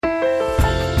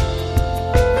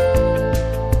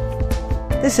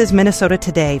This is Minnesota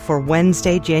Today for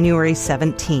Wednesday, January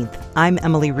 17th. I'm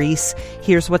Emily Reese.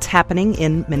 Here's what's happening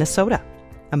in Minnesota.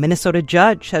 A Minnesota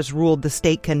judge has ruled the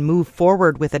state can move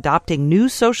forward with adopting new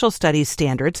social studies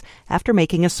standards after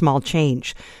making a small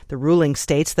change. The ruling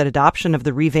states that adoption of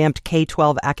the revamped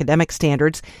K-12 academic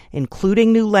standards,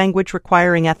 including new language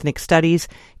requiring ethnic studies,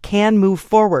 can move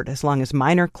forward as long as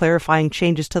minor clarifying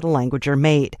changes to the language are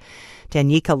made.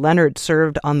 Danica Leonard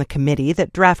served on the committee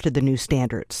that drafted the new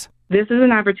standards. This is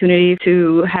an opportunity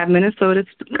to have Minnesota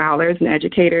scholars and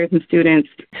educators and students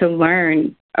to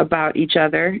learn about each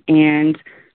other and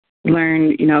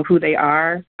learn, who they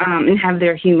are, and have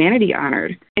their humanity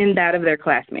honored and that of their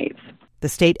classmates. The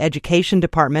state education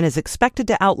department is expected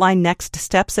to outline next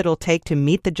steps it'll take to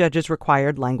meet the judge's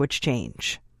required language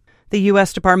change. The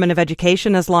U.S. Department of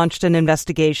Education has launched an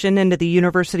investigation into the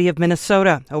University of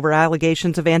Minnesota over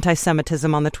allegations of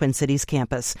antisemitism on the Twin Cities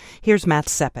campus. Here's Matt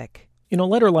Sepik. In a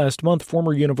letter last month,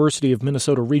 former University of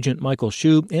Minnesota Regent Michael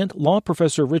Shue and law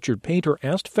professor Richard Painter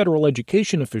asked federal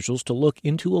education officials to look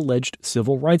into alleged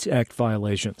Civil Rights Act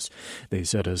violations. They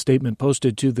said a statement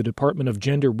posted to the Department of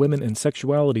Gender, Women, and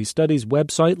Sexuality Studies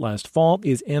website last fall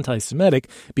is anti-Semitic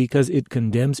because it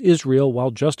condemns Israel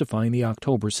while justifying the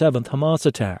October 7th Hamas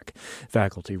attack.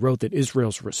 Faculty wrote that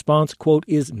Israel's response, quote,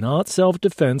 is not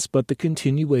self-defense but the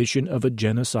continuation of a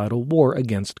genocidal war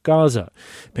against Gaza.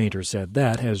 Painter said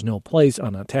that has no place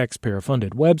on a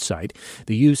taxpayer-funded website.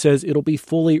 The U says it'll be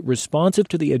fully responsive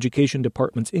to the Education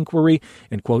Department's inquiry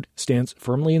and, quote, stands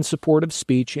firmly in support of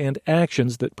speech and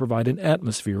actions that provide an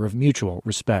atmosphere of mutual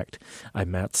respect.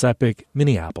 I'm Matt Sepik,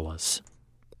 Minneapolis.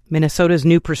 Minnesota's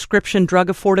new Prescription Drug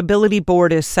Affordability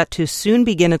Board is set to soon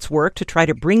begin its work to try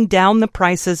to bring down the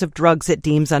prices of drugs it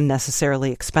deems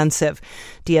unnecessarily expensive.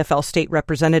 DFL State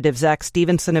Representative Zach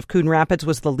Stevenson of Coon Rapids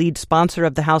was the lead sponsor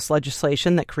of the House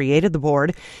legislation that created the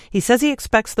board. He says he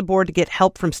expects the board to get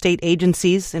help from state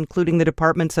agencies, including the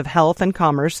Departments of Health and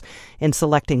Commerce, in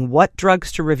selecting what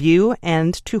drugs to review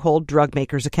and to hold drug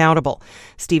makers accountable.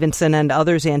 Stevenson and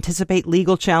others anticipate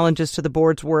legal challenges to the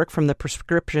board's work from the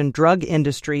prescription drug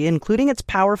industry, including its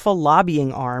powerful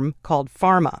lobbying arm called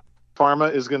Pharma.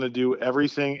 Pharma is going to do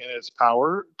everything in its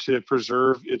power to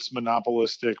preserve its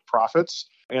monopolistic profits,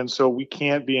 and so we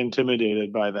can't be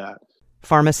intimidated by that.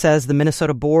 Pharma says the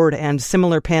Minnesota board and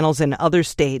similar panels in other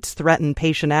states threaten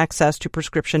patient access to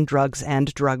prescription drugs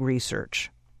and drug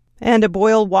research. And a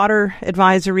boil water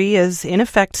advisory is in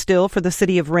effect still for the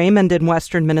city of Raymond in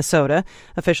western Minnesota.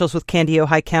 Officials with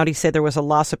Kandiyohi County say there was a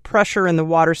loss of pressure in the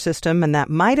water system, and that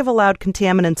might have allowed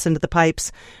contaminants into the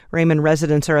pipes. Raymond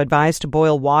residents are advised to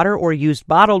boil water or use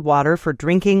bottled water for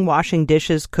drinking, washing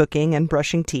dishes, cooking, and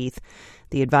brushing teeth.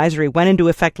 The advisory went into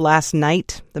effect last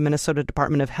night. The Minnesota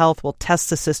Department of Health will test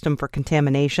the system for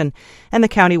contamination, and the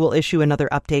county will issue another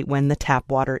update when the tap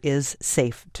water is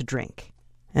safe to drink.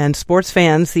 And sports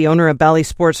fans, the owner of Bally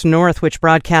Sports North, which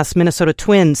broadcasts Minnesota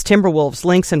Twins, Timberwolves,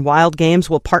 Lynx, and Wild games,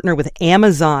 will partner with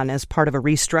Amazon as part of a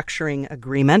restructuring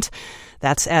agreement.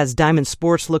 That's as Diamond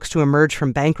Sports looks to emerge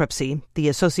from bankruptcy. The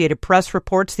Associated Press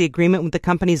reports the agreement with the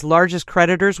company's largest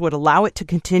creditors would allow it to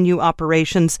continue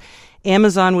operations.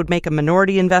 Amazon would make a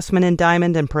minority investment in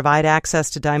Diamond and provide access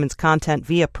to Diamond's content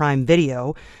via Prime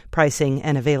Video. Pricing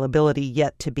and availability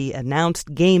yet to be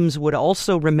announced. Games would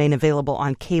also remain available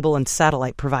on cable and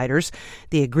satellite providers.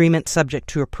 The agreement subject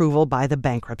to approval by the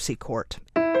bankruptcy court.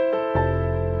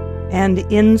 And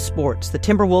in sports, the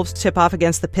Timberwolves tip off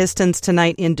against the Pistons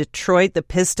tonight in Detroit. The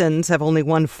Pistons have only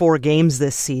won 4 games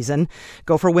this season.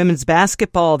 Go for women's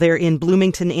basketball. They're in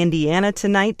Bloomington, Indiana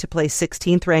tonight to play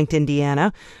 16th-ranked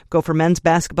Indiana. Go for men's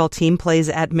basketball team plays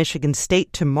at Michigan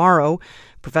State tomorrow.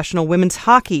 Professional women's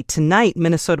hockey tonight,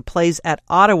 Minnesota plays at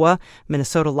Ottawa.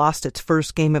 Minnesota lost its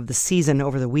first game of the season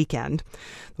over the weekend.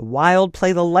 The Wild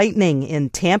play the Lightning in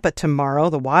Tampa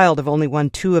tomorrow. The Wild have only won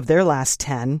 2 of their last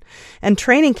 10. And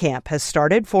training camp has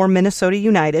started for Minnesota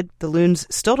United. The Loons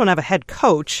still don't have a head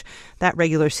coach. That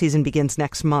regular season begins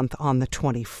next month on the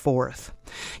 24th.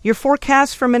 Your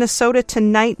forecast for Minnesota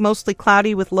tonight, mostly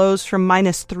cloudy with lows from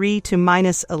 -3 to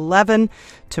 -11.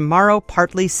 Tomorrow,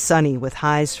 partly sunny with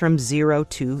highs from 0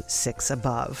 to 6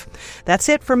 above. That's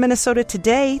it for Minnesota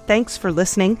Today. Thanks for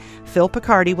listening. Phil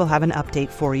Picardi will have an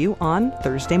update for you on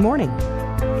Thursday morning.